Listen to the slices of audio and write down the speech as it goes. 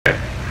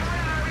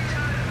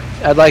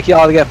I'd like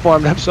y'all to get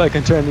formed up so I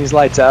can turn these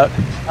lights out.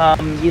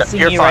 You see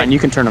You're me fine. right? You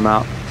can turn them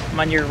out. I'm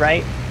on your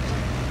right.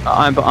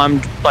 I'm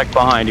like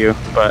behind you,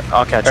 but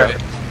I'll catch up.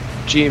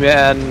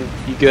 G-Man,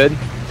 you good?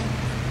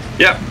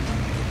 Yep.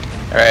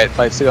 Alright,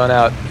 lights are going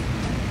out.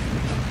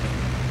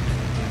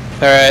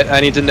 Alright, I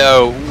need to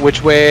know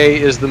which way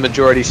is the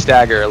majority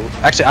stagger.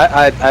 Actually,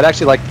 I'd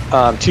actually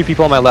like 2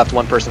 people on my left,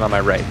 1 person on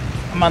my right.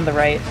 I'm on the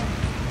right.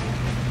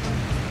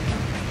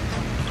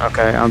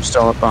 Okay, I'm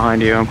still up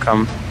behind you. I'm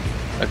coming.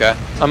 Okay.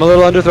 I'm a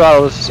little under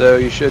throttle, so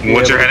you should be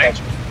What's your able to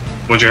heading? catch me.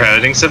 What's your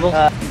heading, Civil?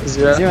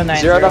 090.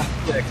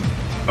 096.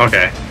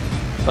 Okay.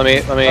 Let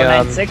me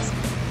 096? Okay.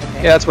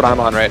 Yeah, that's what I'm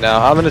on right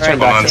now. I'm gonna turn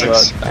back to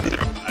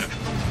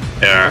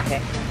Yeah.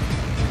 Okay.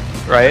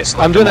 right.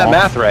 I'm doing that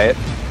math right.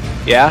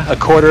 Yeah, a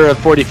quarter of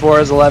 44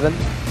 is 11.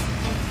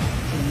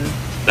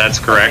 That's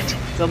correct.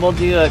 Okay. So we'll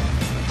do a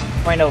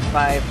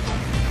 0.05.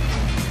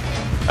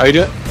 Are you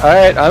doing? All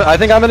right. I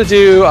think I'm gonna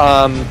do.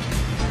 I'm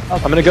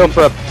gonna go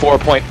for a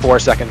 4.4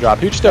 second drop.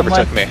 Who just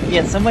overtook me?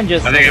 Yeah, someone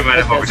just. I think I might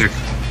have overtook.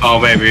 Oh,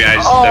 maybe maybe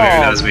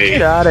that was me.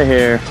 Get out of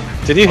here.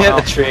 Did you hit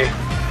the tree?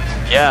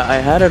 Yeah, I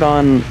had it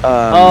on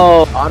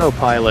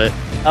autopilot.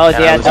 Oh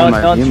yeah,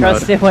 don't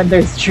trust it when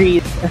there's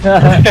trees.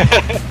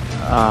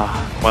 Well.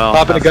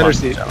 Hop in the gunner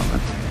fun, seat. Gentlemen.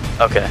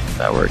 Okay,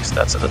 that works.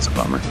 That's a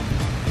bummer.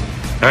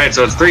 All right,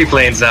 so it's 3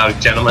 planes now,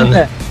 gentlemen.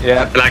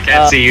 Yeah. And I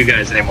can't see you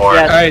guys anymore.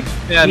 Yeah. All right,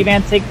 man.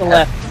 G-Man, take the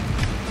left.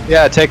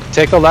 Yeah, take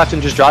the left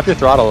and just drop your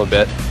throttle a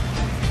bit.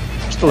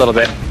 Just a little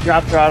bit.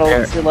 Drop throttle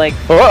Here. to like.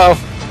 Uh oh.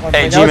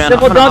 Hey, no, G-Man,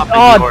 Civil, I'm gonna don't.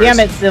 hop in Oh, yours. damn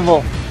it,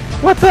 Civil.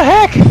 What the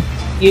heck?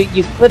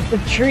 You clipped the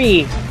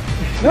tree.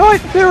 No,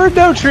 there were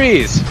no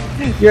trees.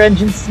 Your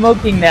engine's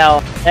smoking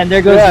now, and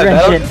there goes Yeah, your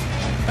that'll- engine.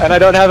 And I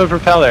don't have a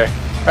propeller.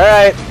 All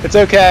right, it's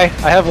okay.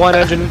 I have 1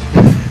 engine.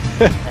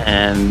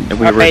 And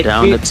we were Okay,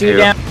 down to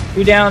 2.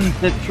 two down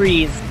the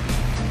trees.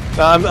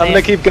 I'm gonna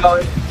keep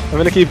going. I'm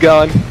gonna keep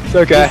going. It's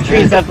okay. These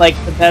trees have like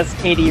the best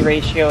KD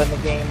ratio in the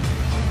game.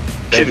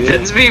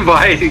 Convince me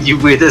why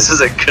this is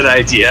a good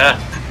idea.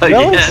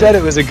 No one said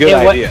it was a good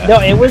idea.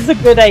 No, it was a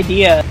good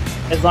idea,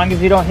 as long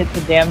as you don't hit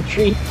the damn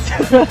trees.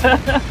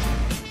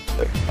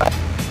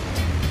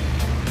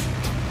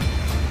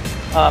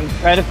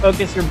 Try to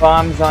focus your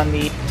bombs on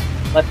the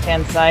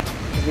left-hand side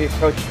as we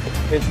approach.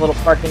 There's a little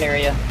parking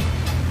area.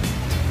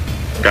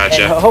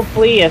 Gotcha. And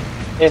hopefully, if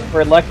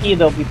we're lucky,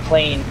 there'll be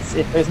planes.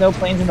 If there's no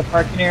planes in the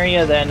parking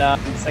area, then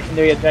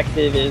secondary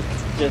objective is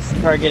just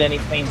target any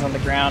planes on the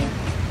ground.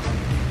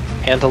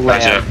 And to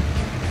land. Gotcha.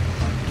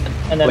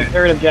 And then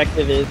third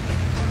objective is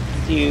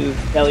to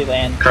belly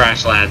land.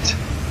 Crash land.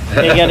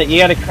 You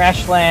gotta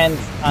crash land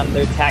on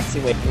their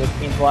taxiway, which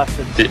means we'll have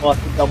to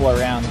double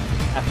around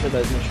after the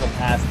initial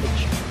pass,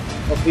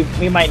 which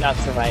we might not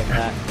survive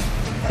that.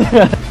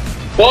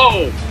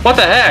 Whoa! What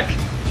the heck?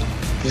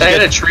 Did I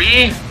hit a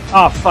tree?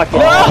 Oh fuck it!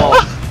 No!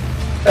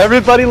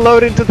 Everybody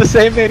load into the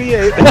same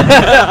 88.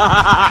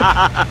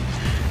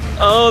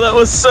 Oh, that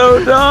was so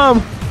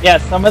dumb. Yeah,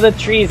 some of the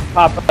trees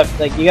pop up.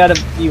 Like you gotta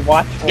be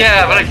watchful.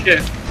 Yeah, but I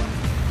can't.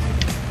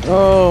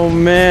 Oh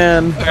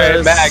man.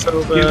 Alright, Mag,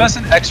 so give us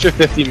an extra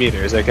 50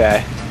 meters,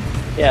 okay?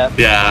 Yeah.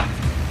 Yeah.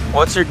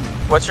 What's your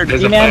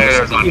There's a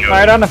man, fire on you you.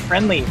 fired on a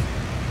friendly.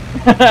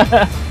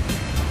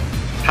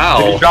 How?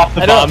 Did he drop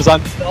the bombs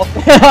on himself?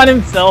 On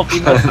himself, he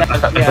must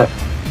have, yeah.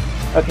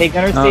 Okay,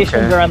 gunner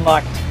stations are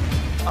unlocked.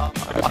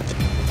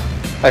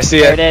 I see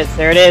There it. it is,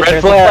 there it is, Red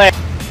there's flare. the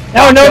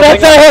flare. No,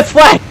 that's not a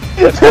flag!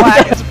 It's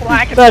black, it's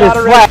black, it's That not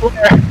is a red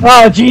black. flare.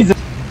 Oh, Jesus.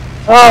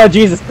 Oh,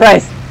 Jesus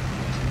Christ.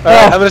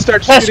 Alright, I'm gonna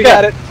start shooting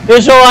at it.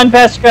 Visual on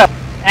Peshka.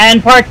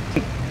 And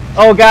parking.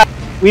 Oh god,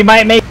 we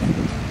might make...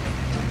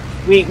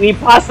 We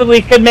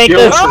possibly could make You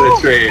this. went to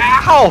the tree.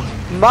 Ow!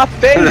 My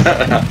face!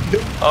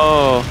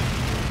 Oh.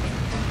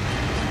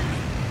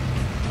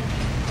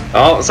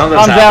 Oh,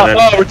 something's Bombs out. happening.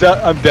 Oh, we're done.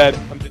 I'm dead.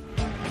 I'm dead.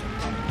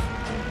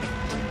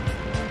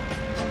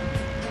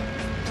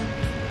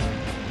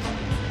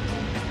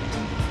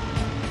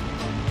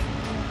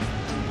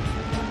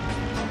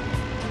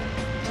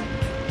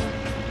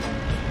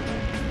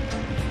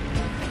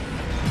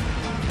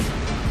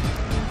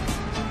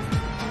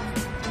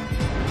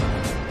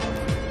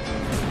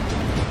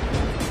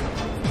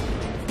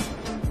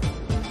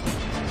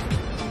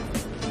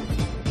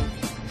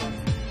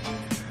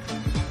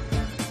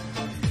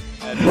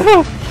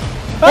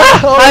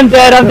 I'm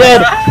dead, I'm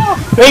dead.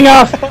 Wing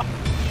off.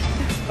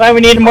 Why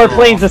we needed more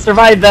planes to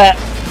survive that.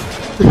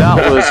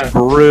 That was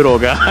brutal,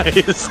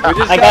 guys.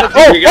 I got.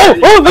 Oh!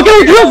 Look at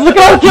all the kills! Look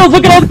at all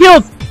the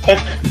kills!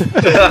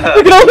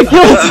 Look at all the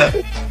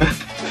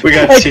kills! We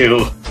got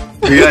 2.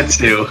 We got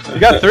 2. You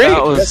got 3.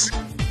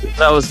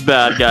 That was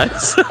bad,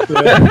 guys.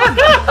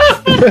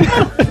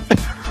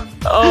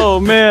 Oh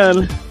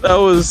man, that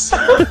was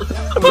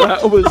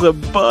a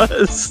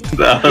bust.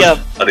 That was Yep.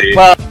 funny.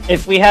 Well,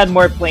 if we had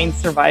more planes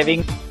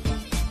surviving,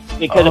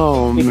 we could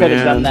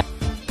have done that.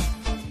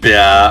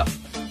 Yeah.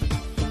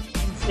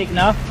 It's taken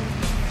off.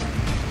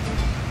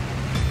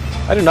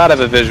 I do not have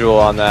a visual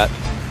on that.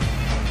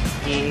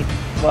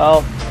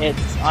 Well,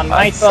 it's on my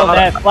I saw phone.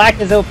 That black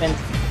is opened.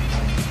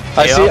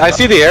 I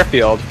see the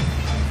airfield.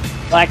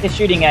 Black is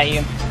shooting at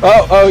you.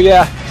 Oh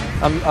yeah.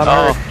 I'm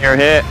hurt. You're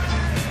hit.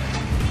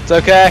 It's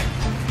okay.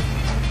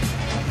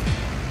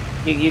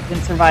 You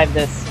can survive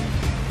this.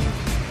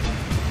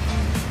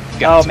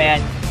 Got oh man.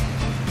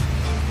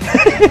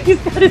 He's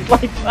got his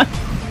lights on.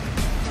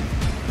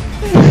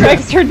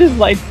 Greg's turned his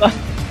lights on.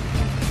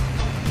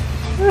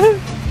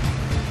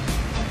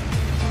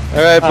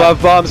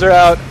 Alright, bombs are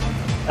out.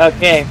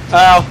 Okay.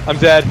 Ow, I'm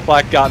dead.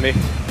 Black got me.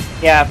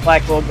 Yeah,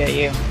 Black will get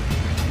you.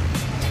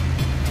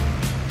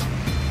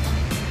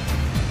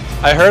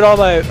 I heard all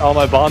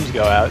my bombs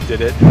go out,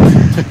 did it?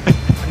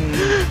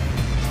 Mm.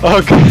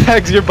 Oh,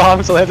 Gregs, your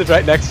bombs landed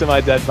right next to my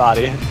dead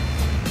body.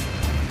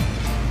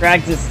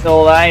 Grags is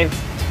still alive.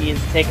 He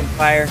is taking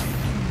fire.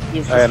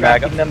 He's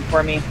distracting them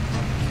for me.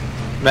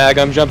 Mag,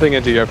 I'm jumping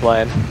into your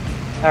plane.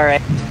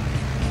 Alright.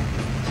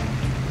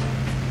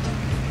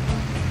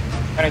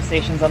 Runner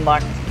station's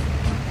unlocked.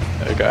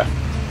 Okay.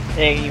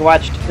 Hey, you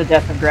watched the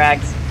death of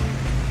Grags.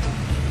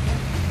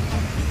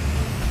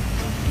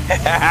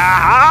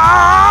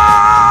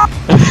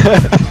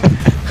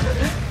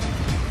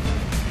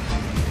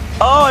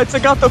 Oh, I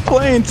took out the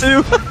plane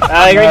too.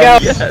 Here we go.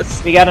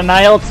 Yes. We got an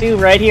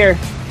IL-2 right here.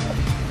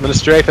 I'm gonna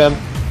strafe him.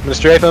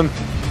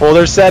 Hold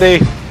her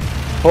steady.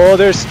 Hold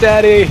her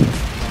steady.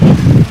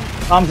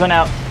 Bombs went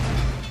out.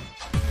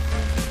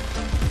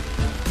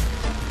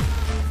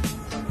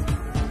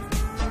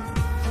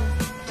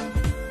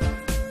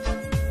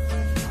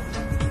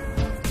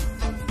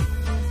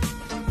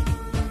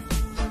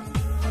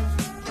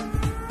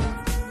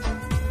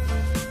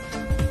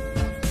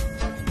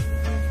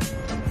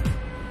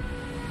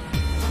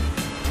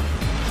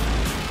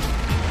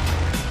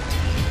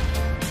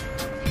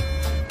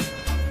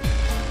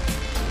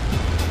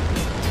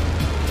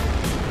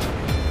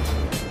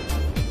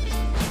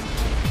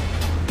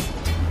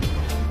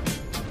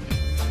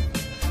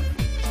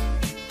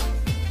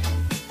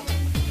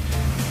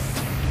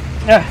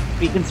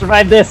 We can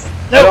survive this.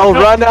 No, I'll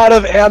run out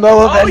of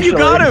ammo eventually. Oh, you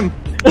got him!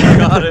 You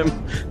got him.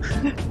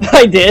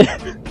 I did.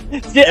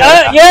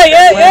 Yeah.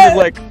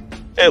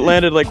 It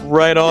landed like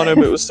right on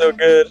him. It was so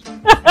good.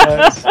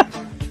 Nice.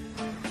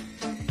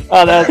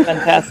 Oh, that was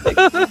fantastic.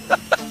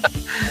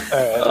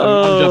 Alright,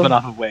 I'm jumping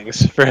off of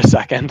wings for a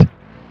second.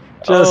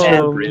 Just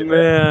for breathing.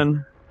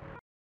 Man.